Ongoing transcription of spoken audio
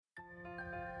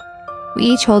We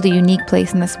each hold a unique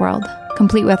place in this world,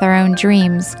 complete with our own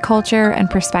dreams, culture, and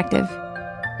perspective.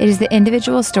 It is the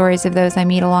individual stories of those I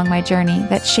meet along my journey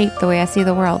that shape the way I see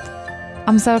the world.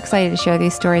 I'm so excited to share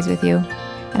these stories with you,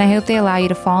 and I hope they allow you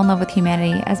to fall in love with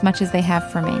humanity as much as they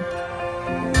have for me.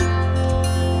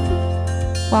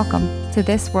 Welcome to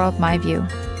This World, My View.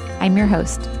 I'm your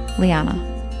host, Liana.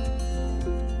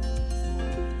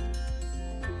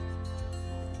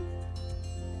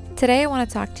 Today I want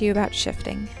to talk to you about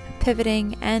shifting,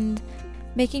 pivoting, and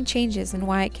making changes and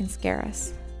why it can scare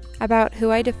us. About who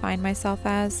I define myself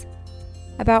as.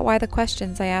 About why the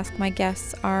questions I ask my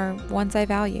guests are ones I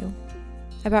value.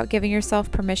 About giving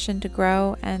yourself permission to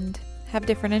grow and have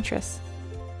different interests.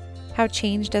 How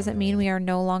change doesn't mean we are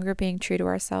no longer being true to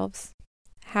ourselves.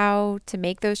 How to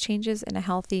make those changes in a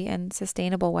healthy and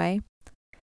sustainable way.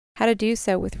 How to do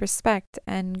so with respect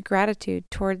and gratitude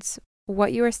towards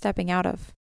what you are stepping out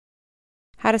of.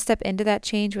 How to step into that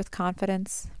change with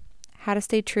confidence. How to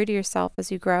stay true to yourself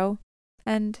as you grow.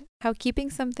 And how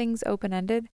keeping some things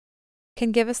open-ended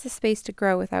can give us the space to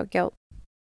grow without guilt.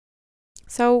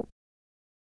 So,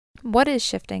 what is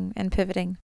shifting and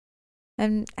pivoting?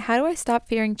 And how do I stop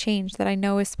fearing change that I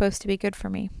know is supposed to be good for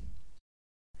me?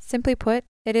 Simply put,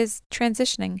 it is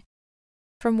transitioning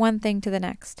from one thing to the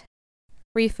next,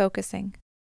 refocusing,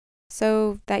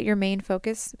 so that your main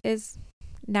focus is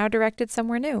now directed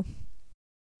somewhere new.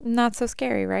 Not so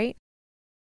scary, right?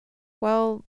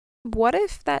 Well, what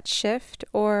if that shift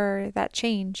or that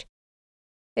change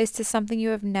is to something you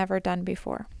have never done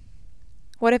before?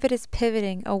 What if it is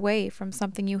pivoting away from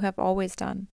something you have always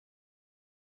done?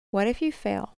 What if you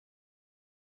fail?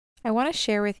 I want to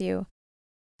share with you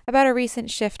about a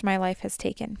recent shift my life has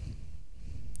taken.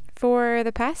 For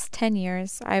the past 10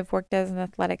 years, I've worked as an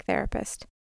athletic therapist,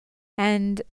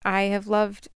 and I have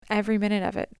loved every minute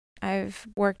of it. I've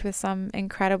worked with some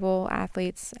incredible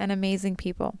athletes and amazing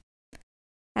people.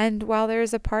 And while there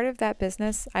is a part of that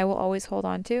business I will always hold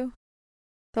on to,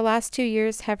 the last 2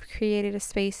 years have created a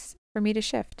space for me to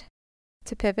shift,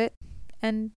 to pivot,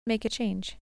 and make a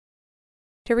change.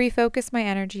 To refocus my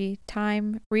energy,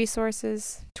 time,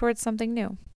 resources towards something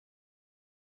new.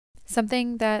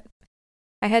 Something that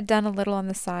I had done a little on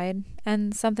the side,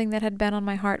 and something that had been on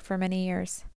my heart for many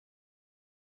years.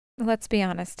 Let's be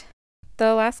honest.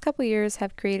 The last couple years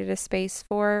have created a space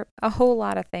for a whole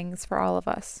lot of things for all of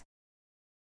us.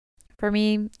 For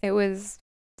me, it was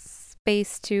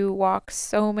space to walk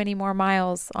so many more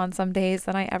miles on some days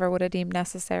than I ever would have deemed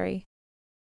necessary.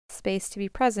 Space to be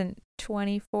present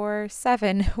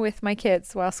 24/7 with my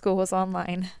kids while school was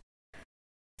online.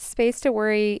 Space to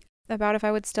worry about if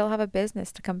I would still have a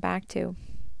business to come back to.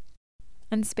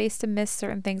 And space to miss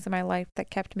certain things in my life that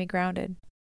kept me grounded.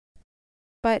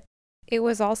 But it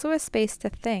was also a space to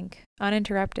think,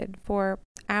 uninterrupted, for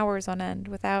hours on end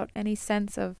without any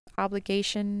sense of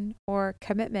obligation or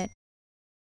commitment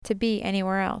to be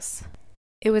anywhere else.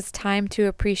 It was time to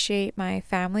appreciate my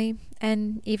family,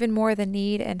 and even more the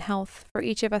need and health for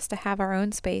each of us to have our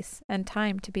own space and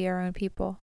time to be our own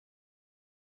people.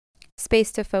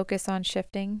 Space to focus on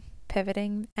shifting,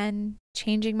 pivoting, and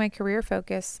changing my career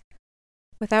focus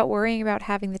without worrying about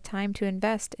having the time to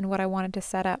invest in what I wanted to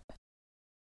set up.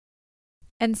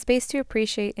 And space to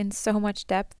appreciate in so much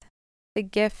depth the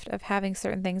gift of having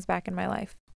certain things back in my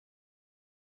life.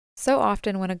 So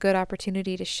often when a good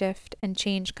opportunity to shift and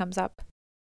change comes up,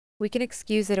 we can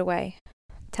excuse it away,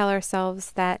 tell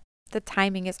ourselves that the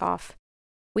timing is off.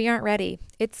 We aren't ready.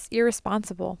 It's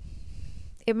irresponsible.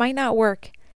 It might not work,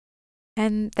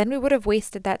 and then we would have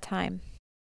wasted that time.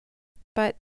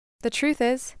 But the truth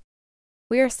is,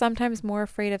 we are sometimes more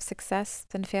afraid of success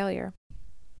than failure.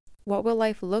 What will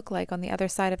life look like on the other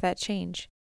side of that change?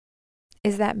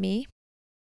 Is that me?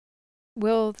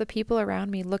 Will the people around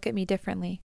me look at me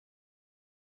differently?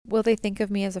 Will they think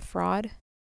of me as a fraud?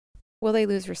 Will they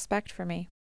lose respect for me?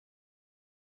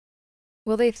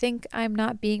 Will they think I'm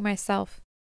not being myself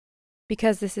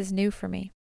because this is new for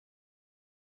me?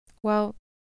 Well,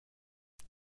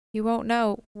 you won't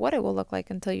know what it will look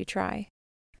like until you try.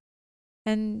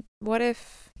 And what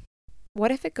if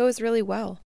it goes really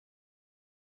well?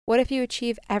 What if you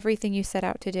achieve everything you set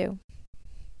out to do?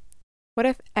 What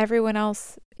if everyone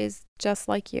else is just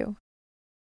like you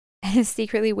and is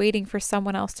secretly waiting for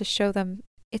someone else to show them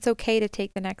it's okay to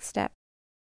take the next step?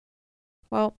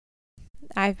 Well,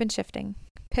 I've been shifting,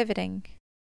 pivoting,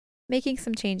 making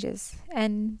some changes,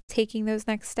 and taking those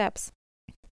next steps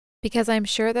because I'm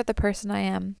sure that the person I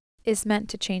am is meant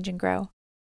to change and grow.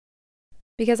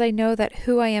 Because I know that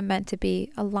who I am meant to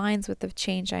be aligns with the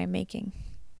change I am making.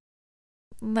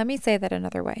 Let me say that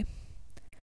another way.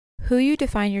 Who you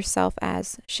define yourself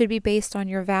as should be based on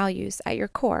your values at your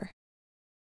core,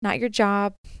 not your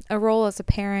job, a role as a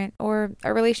parent, or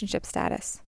a relationship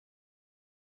status.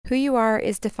 Who you are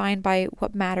is defined by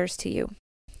what matters to you,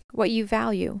 what you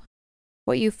value,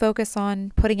 what you focus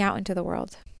on putting out into the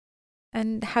world,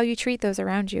 and how you treat those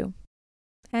around you.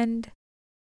 And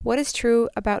what is true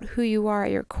about who you are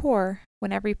at your core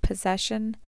when every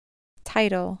possession,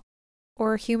 title,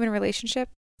 or human relationship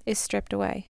is stripped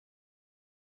away.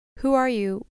 Who are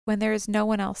you when there is no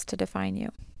one else to define you?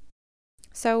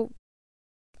 So,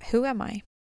 who am I?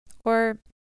 Or,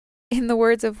 in the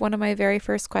words of one of my very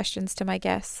first questions to my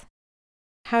guests,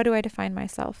 how do I define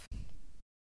myself?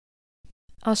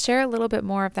 I'll share a little bit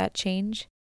more of that change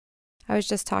I was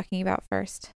just talking about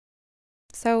first.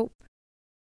 So,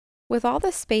 with all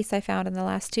the space I found in the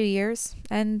last 2 years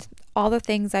and all the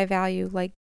things I value,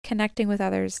 like connecting with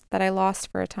others that I lost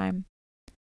for a time,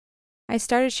 I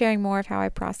started sharing more of how I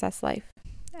process life.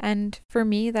 And for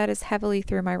me, that is heavily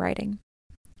through my writing.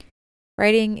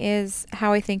 Writing is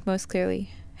how I think most clearly,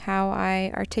 how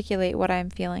I articulate what I'm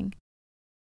feeling,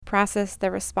 process the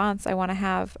response I want to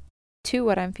have to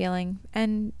what I'm feeling,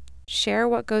 and share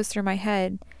what goes through my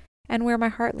head and where my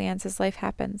heart lands as life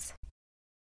happens.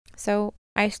 So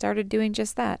I started doing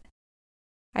just that.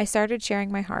 I started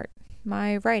sharing my heart,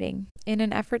 my writing, in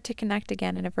an effort to connect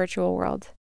again in a virtual world,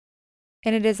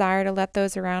 in a desire to let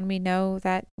those around me know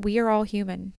that we are all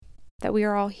human, that we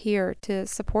are all here to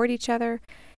support each other,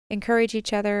 encourage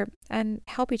each other, and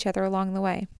help each other along the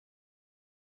way.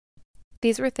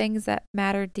 These were things that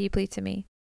mattered deeply to me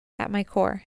at my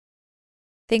core.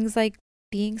 Things like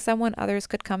being someone others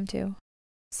could come to,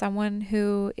 someone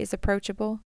who is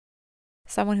approachable,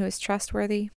 someone who is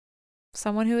trustworthy,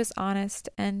 someone who is honest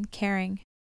and caring,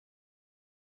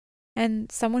 and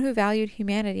someone who valued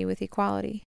humanity with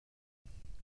equality.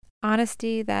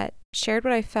 Honesty that shared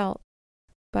what I felt,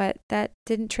 but that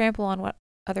didn't trample on what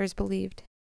others believed.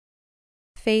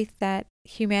 Faith that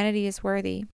humanity is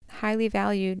worthy, highly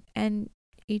valued, and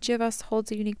each of us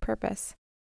holds a unique purpose.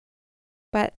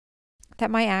 But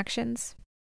that my actions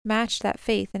matched that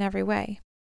faith in every way.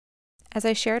 As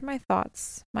I shared my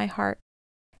thoughts, my heart,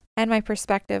 and my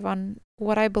perspective on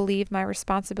what I believed my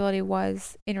responsibility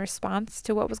was in response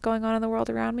to what was going on in the world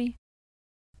around me,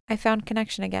 I found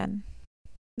connection again.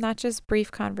 Not just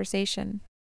brief conversation,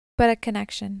 but a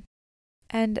connection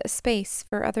and a space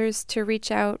for others to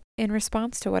reach out in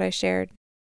response to what I shared.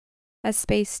 A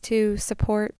space to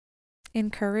support,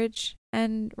 encourage,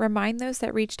 and remind those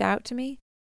that reached out to me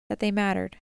that they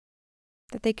mattered,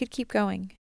 that they could keep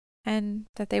going, and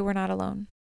that they were not alone.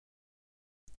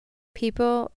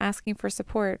 People asking for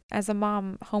support as a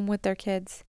mom home with their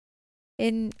kids,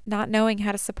 in not knowing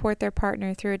how to support their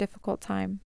partner through a difficult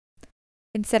time,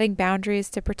 in setting boundaries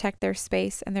to protect their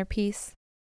space and their peace,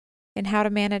 in how to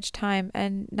manage time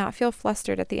and not feel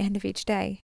flustered at the end of each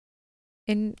day,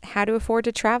 in how to afford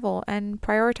to travel and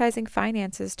prioritizing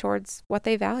finances towards what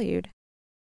they valued,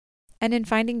 and in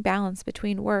finding balance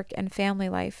between work and family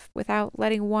life without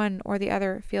letting one or the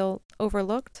other feel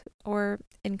overlooked or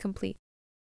incomplete.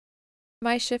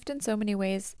 My shift in so many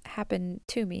ways happened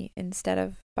to me instead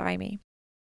of by me.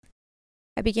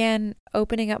 I began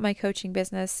opening up my coaching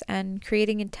business and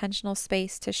creating intentional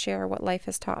space to share what life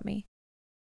has taught me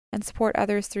and support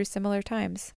others through similar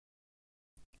times.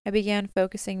 I began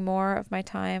focusing more of my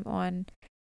time on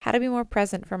how to be more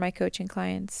present for my coaching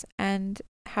clients and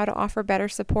how to offer better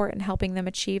support in helping them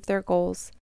achieve their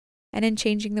goals and in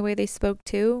changing the way they spoke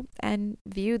to and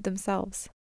viewed themselves.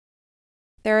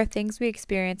 There are things we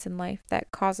experience in life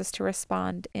that cause us to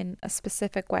respond in a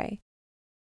specific way,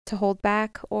 to hold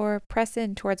back or press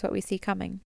in towards what we see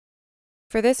coming.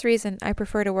 For this reason, I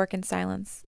prefer to work in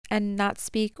silence and not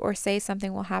speak or say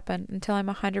something will happen until I'm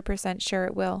 100% sure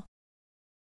it will.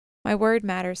 My word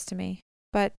matters to me,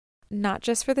 but not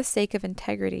just for the sake of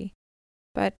integrity,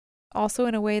 but also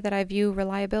in a way that I view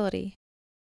reliability,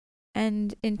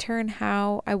 and in turn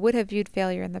how I would have viewed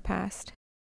failure in the past.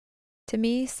 To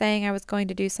me, saying I was going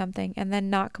to do something and then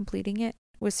not completing it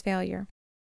was failure.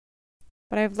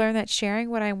 But I've learned that sharing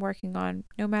what I'm working on,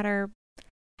 no matter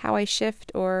how I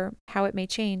shift or how it may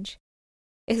change,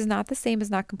 is not the same as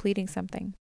not completing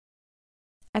something.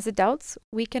 As adults,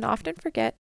 we can often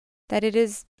forget that it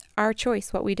is our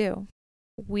choice what we do.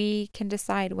 We can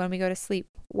decide when we go to sleep,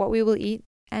 what we will eat,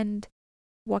 and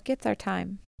what gets our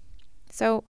time.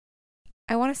 So,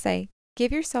 I want to say,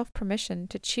 give yourself permission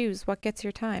to choose what gets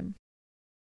your time.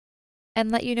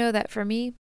 And let you know that for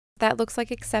me, that looks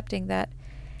like accepting that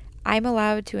I'm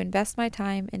allowed to invest my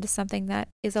time into something that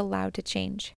is allowed to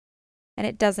change. And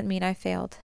it doesn't mean I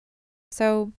failed.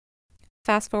 So,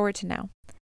 fast forward to now.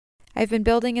 I've been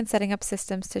building and setting up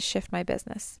systems to shift my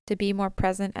business, to be more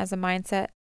present as a mindset,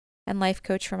 and life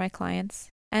coach for my clients,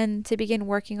 and to begin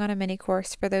working on a mini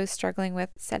course for those struggling with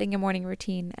setting a morning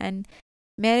routine and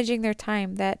managing their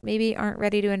time that maybe aren't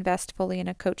ready to invest fully in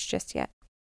a coach just yet.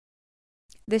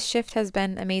 This shift has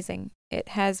been amazing. It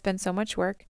has been so much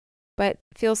work, but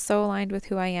feels so aligned with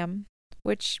who I am,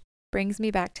 which brings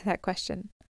me back to that question.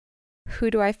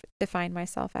 Who do I define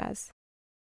myself as?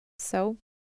 So,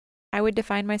 I would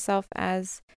define myself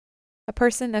as a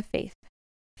person of faith.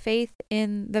 Faith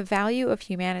in the value of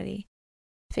humanity,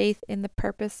 faith in the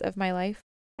purpose of my life,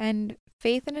 and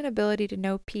faith in an ability to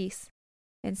know peace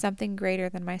in something greater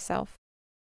than myself.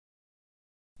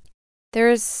 There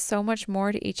is so much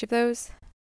more to each of those,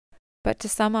 but to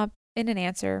sum up in an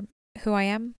answer, who I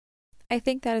am, I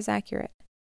think that is accurate.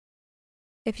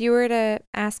 If you were to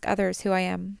ask others who I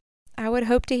am, I would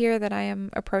hope to hear that I am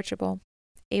approachable,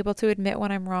 able to admit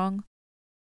when I'm wrong,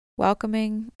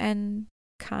 welcoming and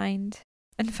kind,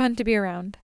 and fun to be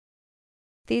around.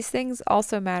 These things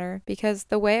also matter because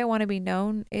the way I want to be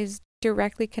known is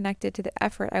directly connected to the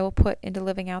effort I will put into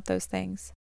living out those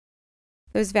things.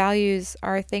 Those values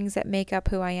are things that make up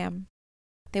who I am.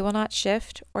 They will not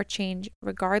shift or change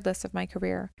regardless of my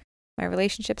career, my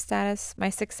relationship status, my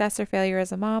success or failure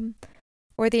as a mom,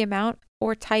 or the amount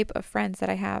or type of friends that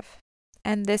I have.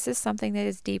 And this is something that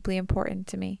is deeply important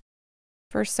to me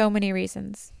for so many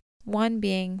reasons. One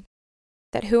being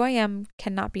that who I am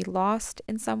cannot be lost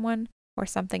in someone or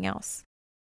something else,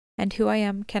 and who I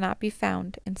am cannot be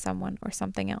found in someone or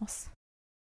something else.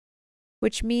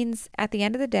 Which means, at the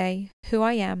end of the day, who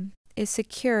I am is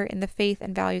secure in the faith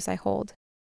and values I hold.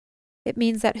 It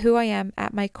means that who I am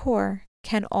at my core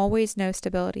can always know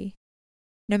stability,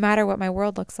 no matter what my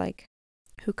world looks like,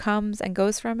 who comes and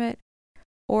goes from it,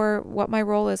 or what my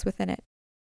role is within it.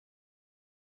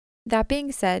 That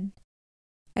being said,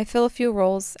 I fill a few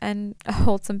roles and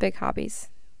hold some big hobbies.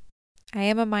 I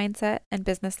am a mindset and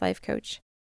business life coach,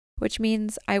 which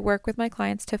means I work with my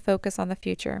clients to focus on the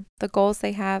future, the goals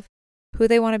they have, who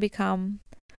they want to become,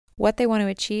 what they want to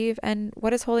achieve, and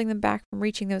what is holding them back from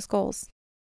reaching those goals.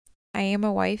 I am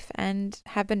a wife and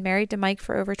have been married to Mike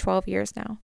for over 12 years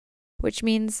now, which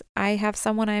means I have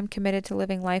someone I am committed to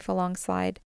living life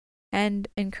alongside and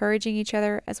encouraging each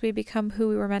other as we become who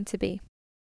we were meant to be.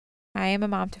 I am a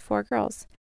mom to 4 girls,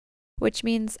 which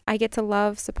means I get to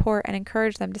love, support, and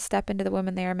encourage them to step into the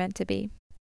women they are meant to be.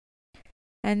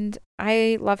 And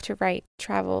I love to write,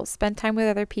 travel, spend time with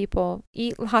other people,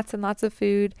 eat lots and lots of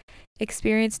food,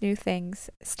 experience new things,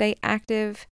 stay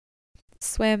active,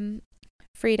 swim,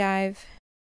 free dive,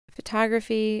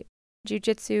 photography,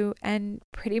 jiu-jitsu, and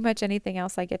pretty much anything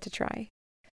else I get to try.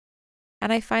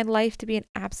 And I find life to be an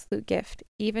absolute gift,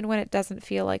 even when it doesn't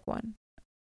feel like one.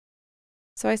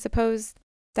 So I suppose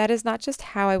that is not just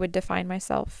how I would define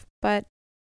myself, but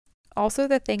also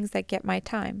the things that get my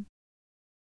time,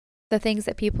 the things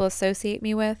that people associate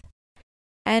me with,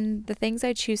 and the things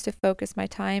I choose to focus my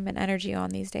time and energy on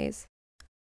these days.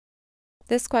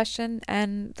 This question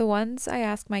and the ones I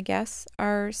ask my guests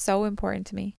are so important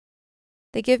to me.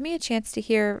 They give me a chance to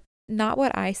hear not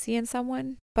what I see in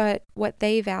someone, but what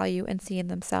they value and see in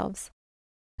themselves,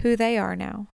 who they are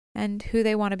now, and who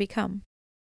they want to become.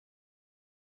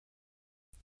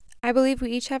 I believe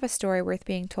we each have a story worth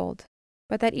being told,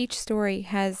 but that each story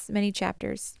has many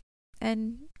chapters,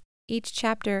 and each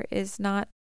chapter is not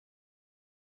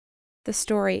the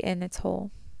story in its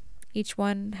whole. Each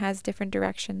one has different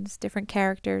directions, different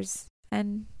characters,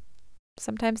 and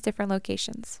sometimes different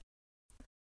locations.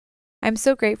 I'm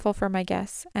so grateful for my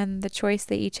guests and the choice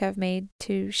they each have made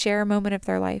to share a moment of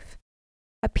their life,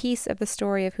 a piece of the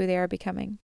story of who they are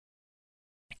becoming,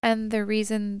 and the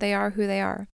reason they are who they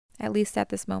are, at least at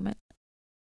this moment.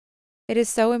 It is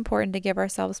so important to give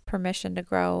ourselves permission to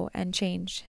grow and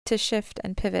change, to shift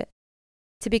and pivot,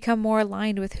 to become more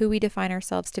aligned with who we define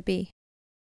ourselves to be,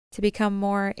 to become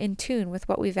more in tune with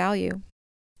what we value,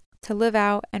 to live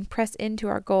out and press into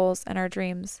our goals and our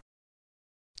dreams,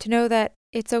 to know that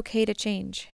it's okay to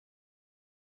change,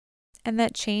 and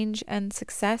that change and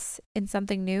success in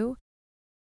something new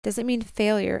doesn't mean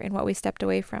failure in what we stepped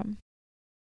away from.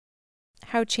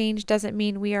 How change doesn't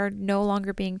mean we are no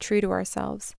longer being true to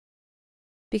ourselves,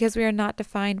 because we are not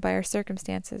defined by our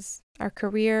circumstances, our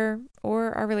career,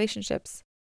 or our relationships.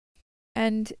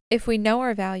 And if we know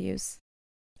our values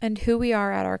and who we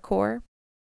are at our core,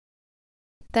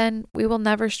 then we will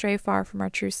never stray far from our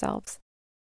true selves.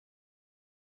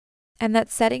 And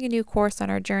that setting a new course on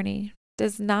our journey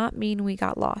does not mean we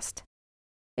got lost.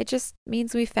 It just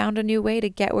means we found a new way to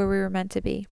get where we were meant to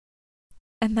be.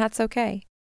 And that's okay.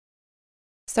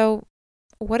 So,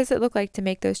 what does it look like to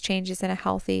make those changes in a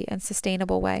healthy and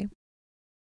sustainable way?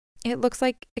 It looks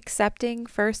like accepting,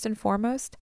 first and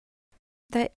foremost,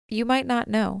 that you might not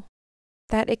know,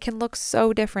 that it can look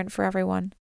so different for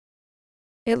everyone.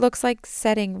 It looks like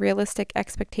setting realistic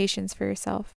expectations for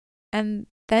yourself. And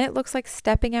then it looks like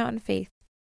stepping out in faith,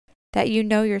 that you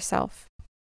know yourself,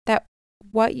 that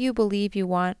what you believe you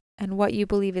want and what you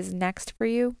believe is next for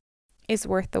you is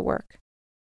worth the work.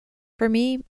 For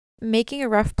me, making a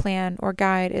rough plan or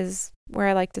guide is where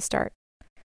I like to start.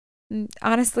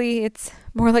 Honestly, it's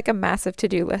more like a massive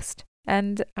to-do list,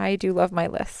 and I do love my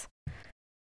lists.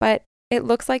 But it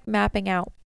looks like mapping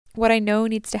out what I know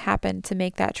needs to happen to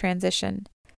make that transition,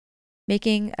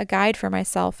 making a guide for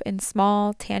myself in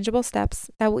small, tangible steps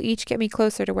that will each get me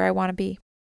closer to where I want to be.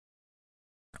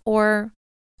 Or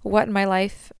what in my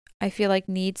life I feel like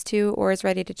needs to or is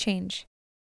ready to change.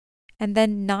 And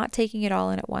then not taking it all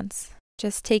in at once,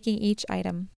 just taking each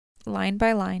item, line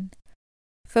by line,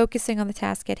 focusing on the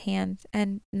task at hand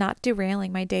and not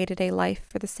derailing my day-to-day life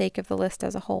for the sake of the list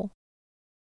as a whole,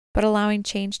 but allowing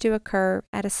change to occur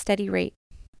at a steady rate,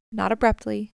 not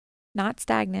abruptly, not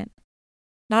stagnant,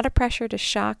 not a pressure to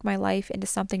shock my life into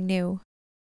something new,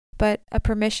 but a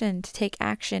permission to take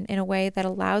action in a way that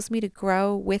allows me to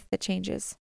grow with the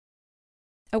changes,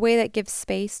 a way that gives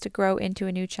space to grow into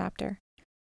a new chapter.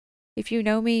 If you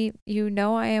know me, you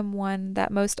know I am one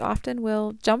that most often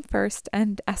will jump first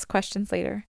and ask questions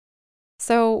later.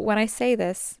 So when I say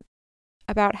this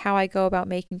about how I go about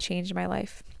making change in my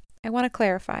life, I want to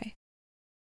clarify.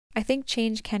 I think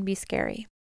change can be scary.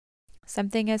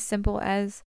 Something as simple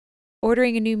as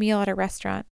ordering a new meal at a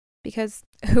restaurant, because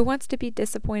who wants to be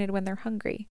disappointed when they're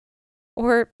hungry?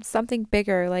 Or something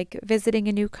bigger like visiting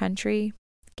a new country,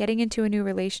 getting into a new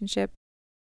relationship,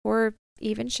 or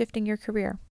even shifting your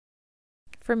career.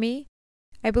 For me,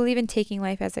 I believe in taking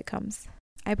life as it comes.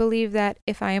 I believe that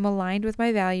if I am aligned with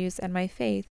my values and my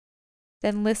faith,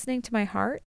 then listening to my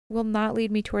heart will not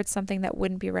lead me towards something that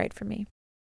wouldn't be right for me.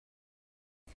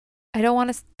 I don't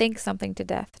want to think something to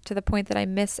death to the point that I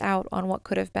miss out on what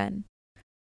could have been.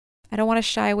 I don't want to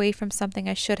shy away from something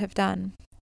I should have done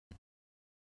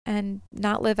and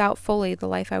not live out fully the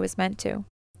life I was meant to.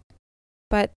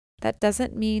 But that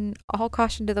doesn't mean all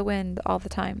caution to the wind all the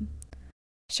time.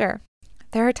 Sure,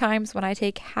 there are times when I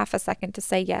take half a second to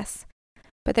say yes,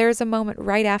 but there is a moment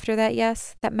right after that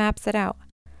yes that maps it out,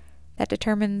 that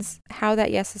determines how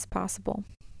that yes is possible,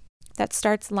 that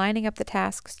starts lining up the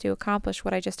tasks to accomplish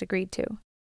what I just agreed to,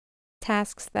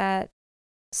 tasks that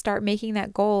start making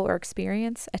that goal or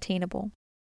experience attainable.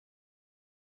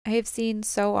 I have seen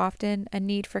so often a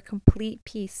need for complete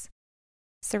peace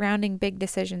surrounding big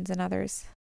decisions in others,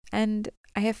 and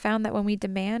I have found that when we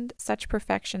demand such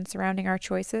perfection surrounding our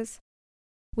choices,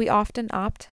 we often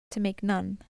opt to make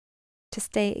none, to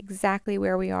stay exactly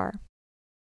where we are.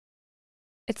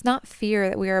 It's not fear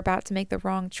that we are about to make the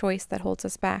wrong choice that holds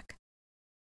us back,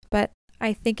 but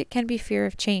I think it can be fear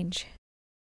of change.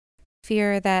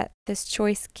 Fear that this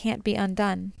choice can't be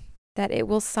undone, that it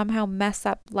will somehow mess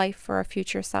up life for our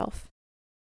future self,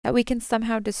 that we can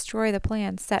somehow destroy the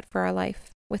plan set for our life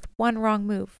with one wrong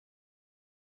move.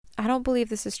 I don't believe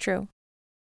this is true.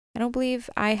 I don't believe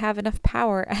I have enough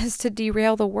power as to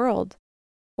derail the world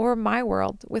or my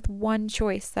world with one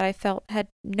choice that I felt had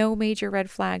no major red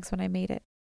flags when I made it.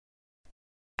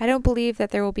 I don't believe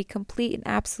that there will be complete and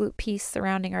absolute peace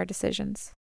surrounding our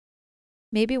decisions.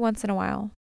 Maybe once in a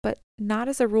while, but not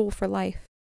as a rule for life.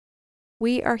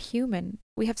 We are human.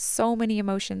 We have so many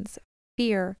emotions: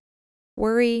 fear,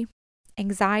 worry,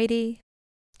 anxiety,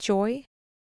 joy.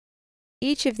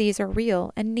 Each of these are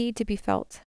real and need to be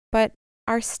felt, but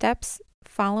our steps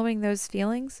following those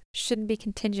feelings shouldn't be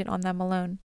contingent on them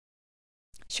alone.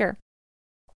 Sure,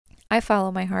 I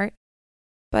follow my heart,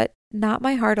 but not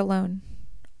my heart alone.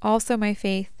 Also my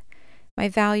faith, my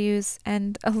values,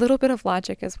 and a little bit of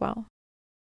logic as well.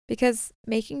 Because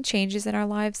making changes in our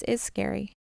lives is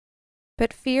scary.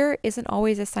 But fear isn't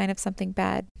always a sign of something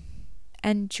bad,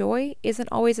 and joy isn't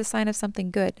always a sign of something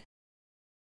good.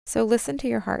 So listen to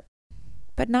your heart,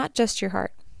 but not just your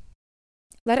heart.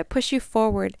 Let it push you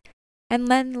forward, and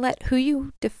then let who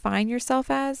you define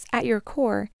yourself as at your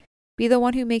core be the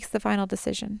one who makes the final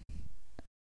decision.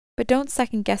 But don't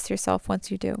second guess yourself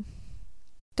once you do.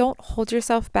 Don't hold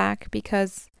yourself back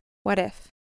because what if?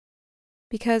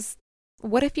 Because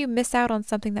what if you miss out on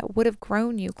something that would have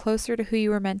grown you closer to who you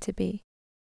were meant to be?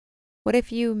 What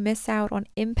if you miss out on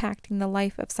impacting the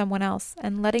life of someone else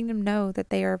and letting them know that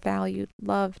they are valued,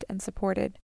 loved, and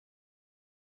supported?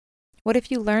 What if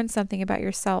you learn something about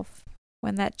yourself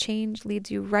when that change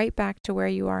leads you right back to where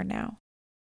you are now?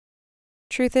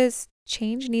 Truth is,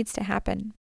 change needs to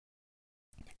happen.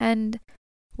 And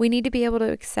we need to be able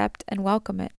to accept and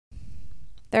welcome it.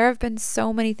 There have been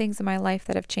so many things in my life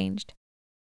that have changed.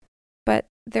 but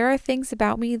there are things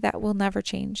about me that will never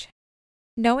change.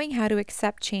 Knowing how to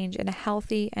accept change in a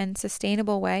healthy and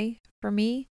sustainable way, for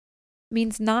me,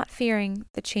 means not fearing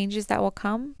the changes that will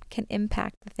come can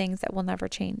impact the things that will never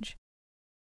change.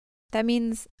 That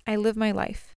means I live my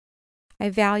life. I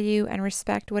value and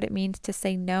respect what it means to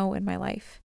say no in my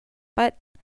life. But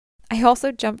I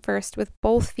also jump first with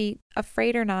both feet,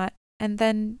 afraid or not, and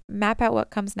then map out what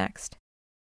comes next.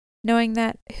 Knowing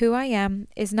that who I am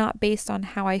is not based on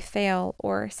how I fail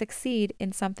or succeed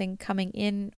in something coming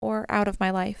in or out of my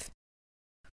life,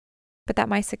 but that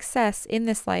my success in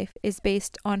this life is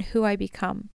based on who I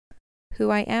become, who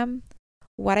I am,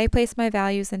 what I place my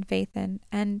values and faith in,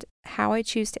 and how I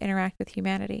choose to interact with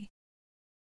humanity.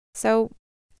 So,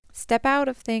 step out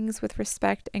of things with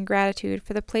respect and gratitude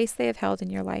for the place they have held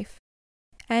in your life,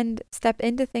 and step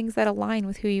into things that align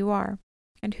with who you are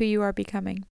and who you are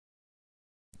becoming.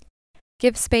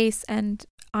 Give space and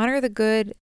honor the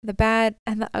good, the bad,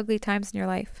 and the ugly times in your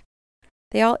life.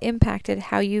 They all impacted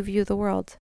how you view the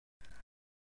world.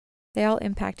 They all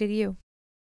impacted you.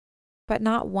 But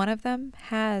not one of them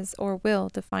has or will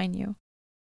define you.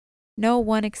 No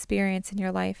one experience in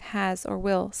your life has or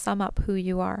will sum up who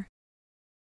you are.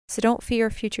 So don't fear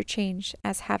future change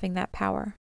as having that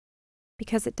power,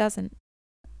 because it doesn't.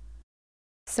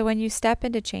 So when you step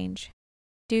into change,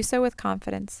 do so with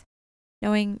confidence,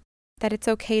 knowing that it's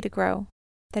okay to grow,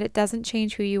 that it doesn't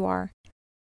change who you are,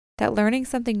 that learning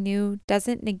something new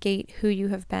doesn't negate who you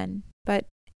have been, but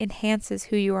enhances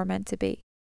who you are meant to be.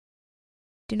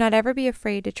 Do not ever be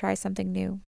afraid to try something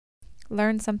new,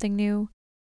 learn something new,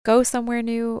 go somewhere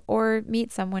new, or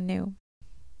meet someone new.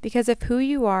 Because if who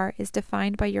you are is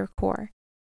defined by your core,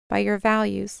 by your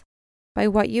values, by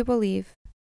what you believe,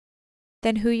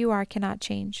 then who you are cannot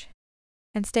change.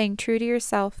 And staying true to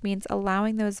yourself means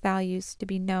allowing those values to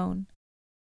be known,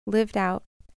 lived out,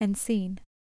 and seen.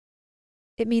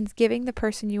 It means giving the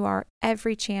person you are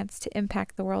every chance to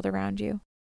impact the world around you,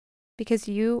 because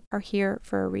you are here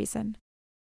for a reason,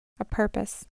 a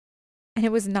purpose, and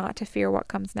it was not to fear what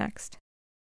comes next.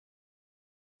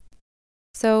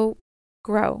 So,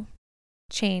 grow,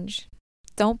 change,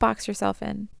 don't box yourself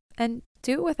in, and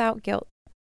do it without guilt,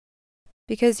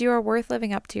 because you are worth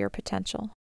living up to your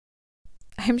potential.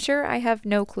 I'm sure I have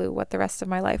no clue what the rest of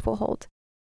my life will hold,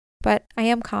 but I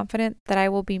am confident that I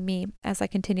will be me as I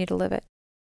continue to live it.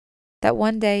 That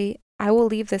one day I will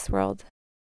leave this world,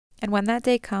 and when that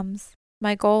day comes,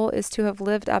 my goal is to have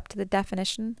lived up to the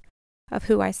definition of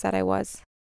who I said I was,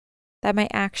 that my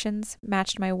actions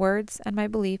matched my words and my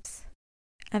beliefs,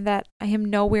 and that I am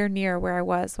nowhere near where I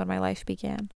was when my life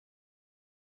began.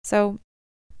 So,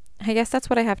 I guess that's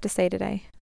what I have to say today.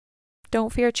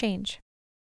 Don't fear change.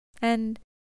 And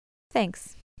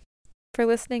thanks for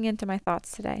listening into my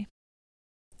thoughts today.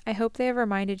 I hope they have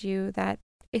reminded you that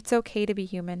it's okay to be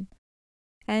human,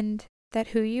 and that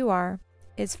who you are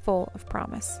is full of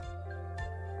promise.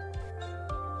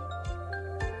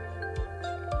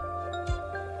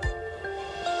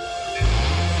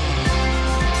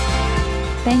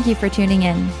 Thank you for tuning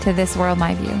in to This World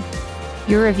My View.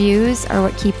 Your reviews are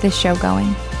what keep this show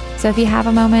going. So if you have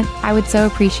a moment, I would so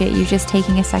appreciate you just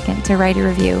taking a second to write a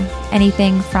review.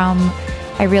 Anything from,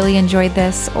 I really enjoyed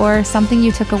this, or something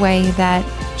you took away that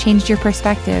changed your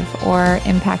perspective or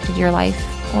impacted your life,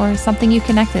 or something you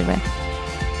connected with.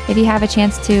 If you have a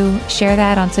chance to share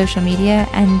that on social media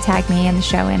and tag me and the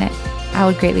show in it, I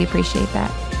would greatly appreciate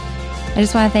that. I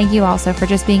just want to thank you also for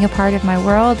just being a part of my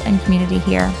world and community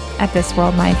here at This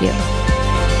World My View.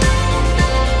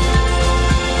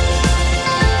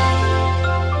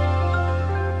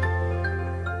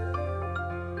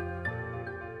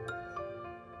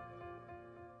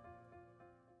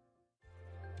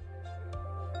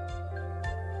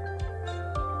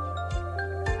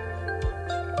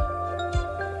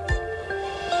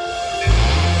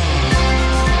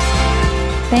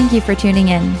 Thank you for tuning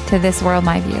in to This World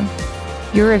My View.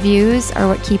 Your reviews are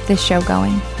what keep this show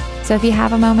going. So if you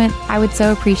have a moment, I would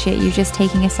so appreciate you just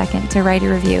taking a second to write a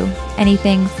review.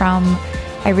 Anything from,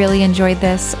 I really enjoyed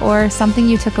this, or something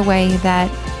you took away that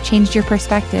changed your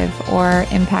perspective or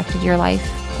impacted your life,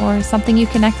 or something you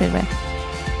connected with.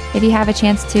 If you have a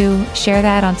chance to share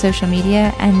that on social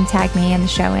media and tag me and the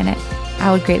show in it,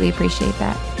 I would greatly appreciate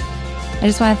that. I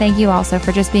just want to thank you also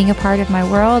for just being a part of my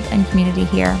world and community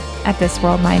here at This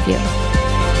World My View.